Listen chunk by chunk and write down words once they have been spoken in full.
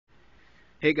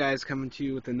Hey guys, coming to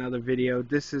you with another video.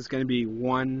 This is going to be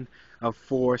one of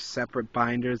 4 separate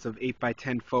binders of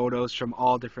 8x10 photos from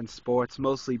all different sports,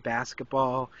 mostly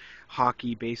basketball,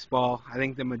 hockey, baseball. I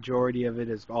think the majority of it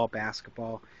is all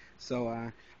basketball. So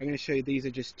I'm going to show you, these are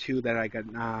just 2 that I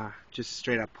got just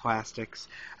straight up plastics.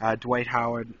 Dwight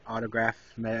Howard autograph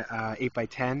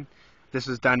 8x10. This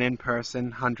was done in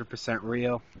person, 100%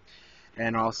 real.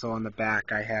 And also on the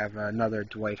back I have another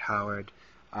Dwight Howard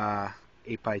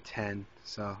 8x10,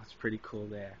 so it's pretty cool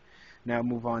there. Now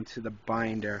move on to the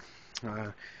binder.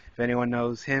 If anyone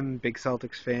knows him, big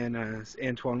Celtics fan, is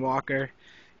Antoine Walker.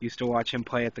 Used to watch him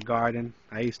play at the Garden.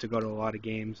 I used to go to a lot of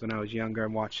games when I was younger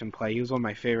and watch him play. He was one of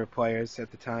my favorite players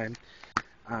at the time.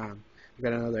 We've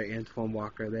got another Antoine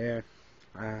Walker there.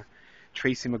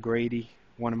 Tracy McGrady,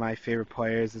 one of my favorite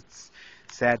players. It's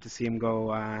sad to see him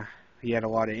go. He had a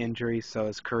lot of injuries, so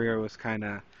his career was kind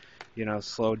of,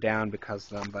 slowed down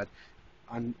because of them. But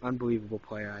unbelievable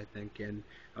player, I think, and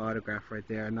autograph right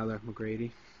there, another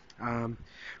McGrady.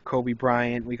 Kobe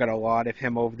Bryant, we got a lot of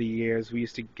him over the years. We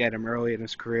used to get him early in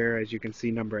his career, as you can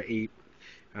see, number 8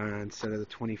 instead of the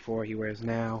 24 he wears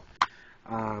now.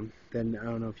 Then I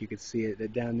don't know if you could see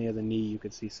it, down near the knee you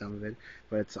could see some of it,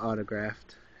 but it's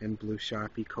autographed in blue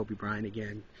Sharpie, Kobe Bryant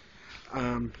again.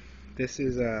 This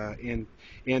is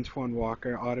Antoine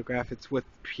Walker autograph. It's with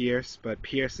Pierce, but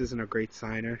Pierce isn't a great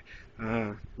signer.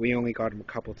 We only got him a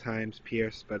couple times,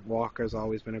 Pierce, but Walker's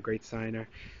always been a great signer.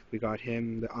 We got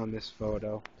him on this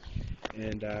photo.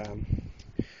 And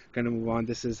gonna move on.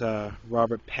 This is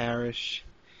Robert Parrish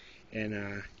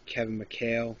and Kevin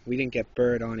McHale. We didn't get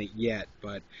Bird on it yet,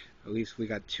 but at least we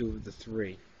got 2 of the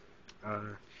 3.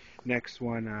 Next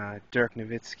one, Dirk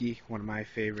Nowitzki, one of my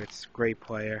favorites, great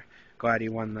player. Glad he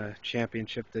won the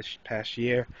championship this past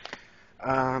year.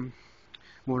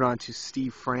 Moving on to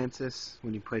Steve Francis,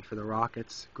 when he played for the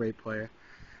Rockets, great player.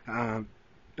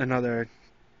 Another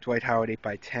Dwight Howard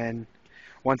 8x10.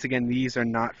 Once again, these are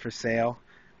not for sale.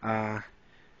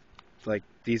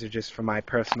 These are just for my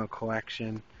personal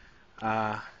collection.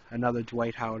 Another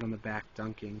Dwight Howard on the back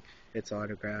dunking. It's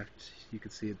autographed. You can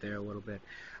see it there a little bit.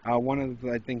 One of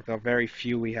I think the very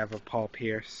few we have of Paul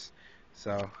Pierce,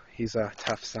 so he's a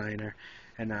tough signer.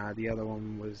 And the other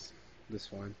one was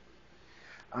this one.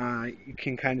 You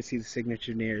can kind of see the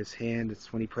signature near his hand.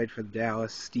 It's when he played for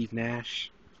Dallas. Steve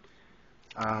Nash.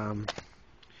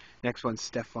 Next one,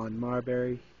 Stephon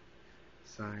Marbury,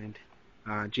 signed.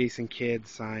 Jason Kidd,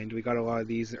 signed. We got a lot of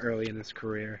these early in his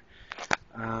career.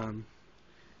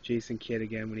 Jason Kidd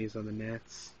again when he's on the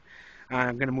Nets.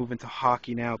 I'm going to move into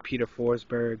hockey now. Peter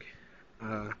Forsberg,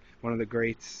 one of the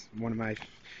greats, one of my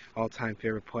all-time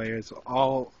favorite players.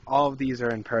 All of these are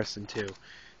in person too.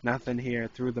 Nothing here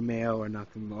through the mail or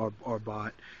nothing or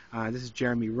bought. This is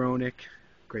Jeremy Roenick,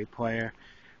 great player.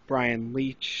 Brian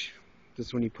Leetch, this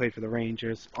is when he played for the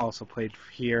Rangers. Also played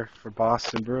here for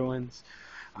Boston Bruins.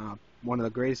 One of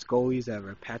the greatest goalies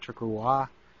ever, Patrick Roy.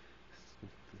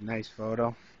 Nice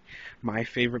photo. My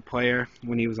favorite player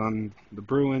when he was on the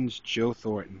Bruins, Joe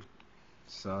Thornton.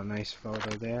 So nice photo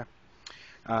there.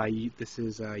 This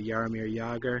is Jaromir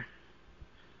Jagr.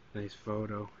 Nice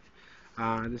photo.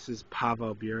 This is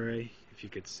Pavel Bure, if you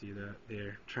could see that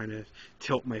there. Trying to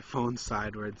tilt my phone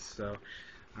sideways so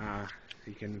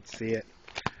you can see it.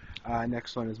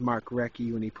 Next one is Mark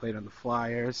Recchi when he played on the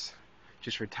Flyers.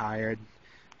 Just retired.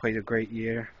 Played a great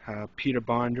year. Peter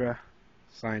Bondra,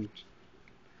 signed.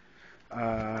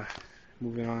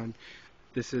 Moving on.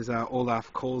 This is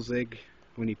Olaf Kolzig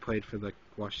when he played for the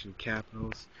Washington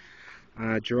Capitals.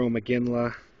 Jerome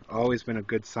McGinley, always been a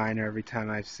good signer every time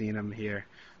I've seen him here.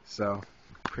 So,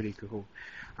 pretty cool.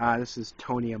 This is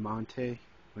Tony Amonte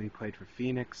when he played for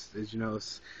Phoenix. As you know,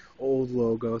 it's old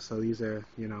logo, so these are,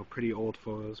 pretty old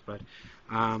photos. But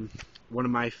one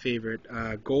of my favorite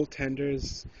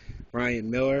goaltenders, Ryan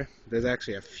Miller. There's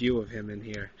actually a few of him in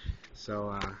here.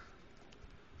 So,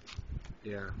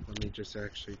 yeah, let me just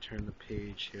actually turn the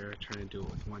page here. I'm trying to do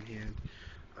it with one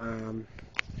hand.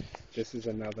 This is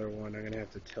another one. I'm going to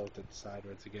have to tilt it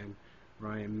sideways again.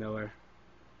 Ryan Miller.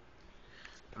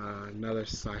 Another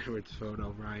sideways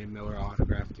photo, Ryan Miller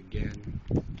autographed again.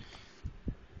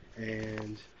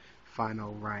 And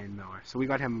final Ryan Miller. So we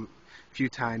got him a few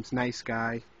times. Nice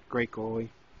guy, great goalie.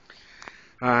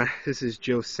 This is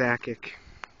Joe Sakic.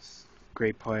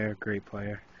 Great player, great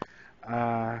player.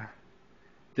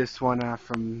 This one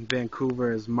from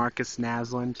Vancouver is Marcus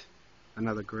Naslund,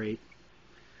 another great.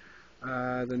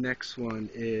 The next one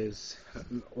is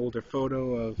an older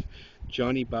photo of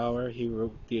Johnny Bauer. He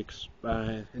wrote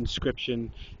the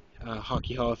inscription,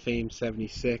 Hockey Hall of Fame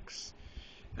 76.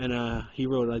 And he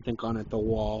wrote, I think, on it, "The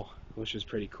Wall," which is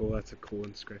pretty cool. That's a cool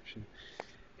inscription.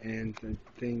 and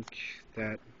I think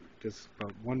that there's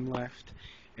about one left,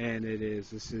 and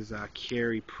this is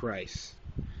Carey Price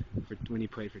when he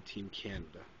played for Team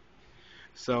Canada.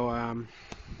 So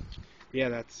yeah,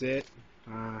 that's it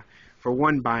for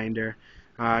one binder.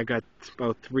 I got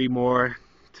about three more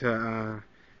to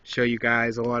show you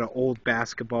guys. A lot of old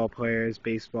basketball players,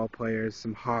 baseball players,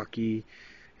 some hockey,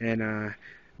 and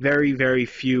very, very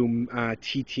few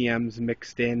TTMs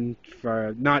mixed in.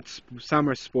 For not some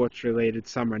are sports related,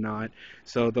 some are not.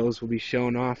 So those will be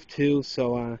shown off too.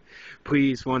 So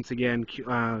please, once again,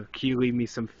 can you leave me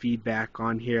some feedback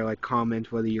on here, like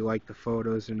comment whether you like the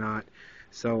photos or not.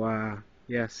 So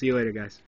yeah, see you later, guys.